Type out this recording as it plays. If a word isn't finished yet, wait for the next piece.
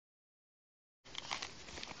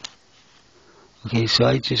Okay, so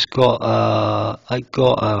I just got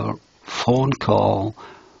a phone call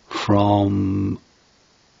from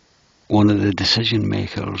one of the decision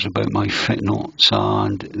makers about my fit notes,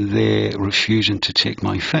 and they're refusing to take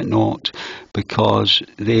my fit note because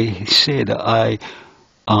they say that I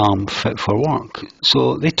am fit for work.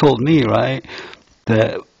 So they told me, right,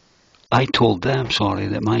 that I told them, sorry,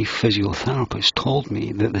 that my physiotherapist told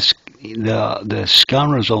me that the scan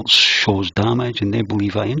results shows damage and they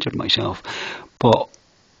believe I injured myself. But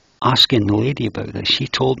asking the lady about this, she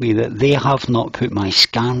told me that they have not put my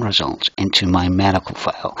scan results into my medical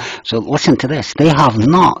file. So listen to this, they have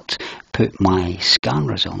not put my scan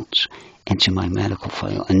results into my medical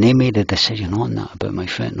file, and they made a decision on that about my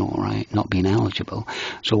fit note, right, not being eligible.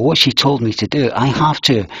 So what she told me to do, I have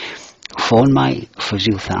to phone my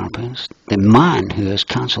physiotherapist, the man who has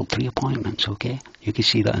cancelled 3 appointments, okay, you can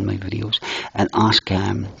see that in my videos, and ask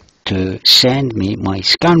him to send me my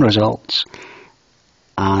scan results,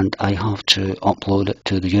 and I have to upload it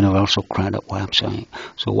to the Universal Credit website.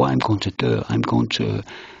 So what I'm going to do, I'm going to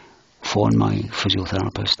phone my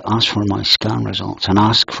physiotherapist, ask for my scan results, and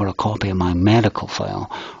ask for a copy of my medical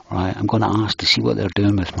file, right? I'm going to ask to see what they're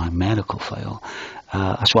doing with my medical file.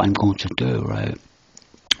 That's what I'm going to do, right?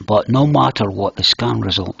 But no matter what the scan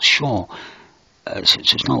results show,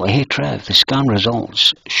 it's not like, hey Trev, the scan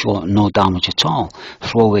results show no damage at all,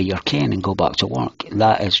 throw away your cane and go back to work.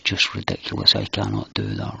 That is just ridiculous. I cannot do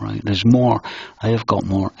that, right? There's more, I have got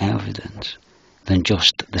more evidence than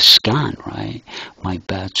just the scan, right? My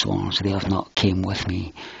bed sores, they have not came with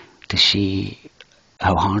me to see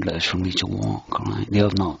how hard it is for me to walk, right? They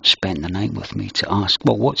have not spent the night with me to ask,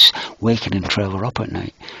 well, what's waking Trevor up at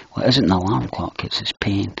night? Well, it isn't an alarm clock, it's his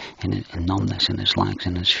pain and numbness in his legs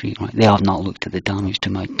and his feet, right? They have not looked at the damage to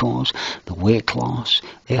my toes, the weight loss.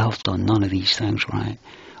 They have done none of these things, right?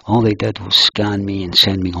 All they did was scan me and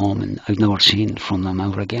send me home, and I've never seen from them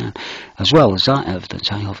ever again. As well as that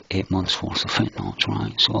evidence, I have 8 months worth of fit notes,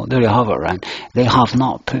 right? So there you have it, right? They have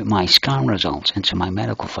not put my scan results into my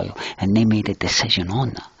medical file, and they made a decision on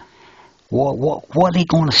that. What are they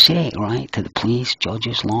going to say, right, to the police,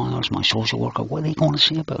 judges, lawyers, my social worker? What are they going to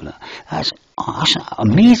say about that? That's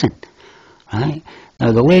amazing, right?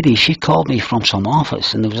 Now the lady, she called me from some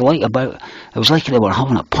office, and it was like they were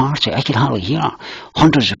having a party. I could hardly hear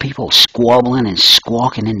hundreds of people squabbling and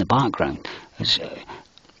squawking in the background. It's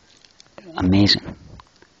amazing.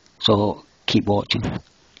 So keep watching.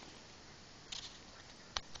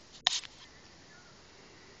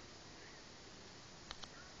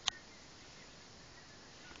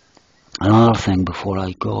 Another thing before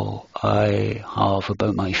I go, I have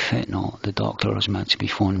about my fit note. The doctor was meant to be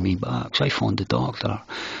phoning me back. So I phoned the doctor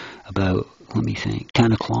about, let me think,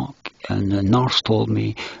 10 o'clock. And the nurse told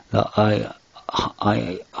me that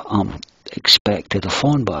I expected a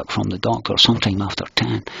phone back from the doctor sometime after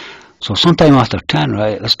 10. So sometime after 10,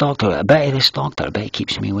 right, I bet he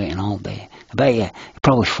keeps me waiting all day. I bet he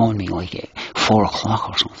probably phoned me like at 4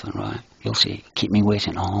 o'clock or something, right? You'll see, keep me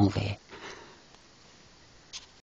waiting all day.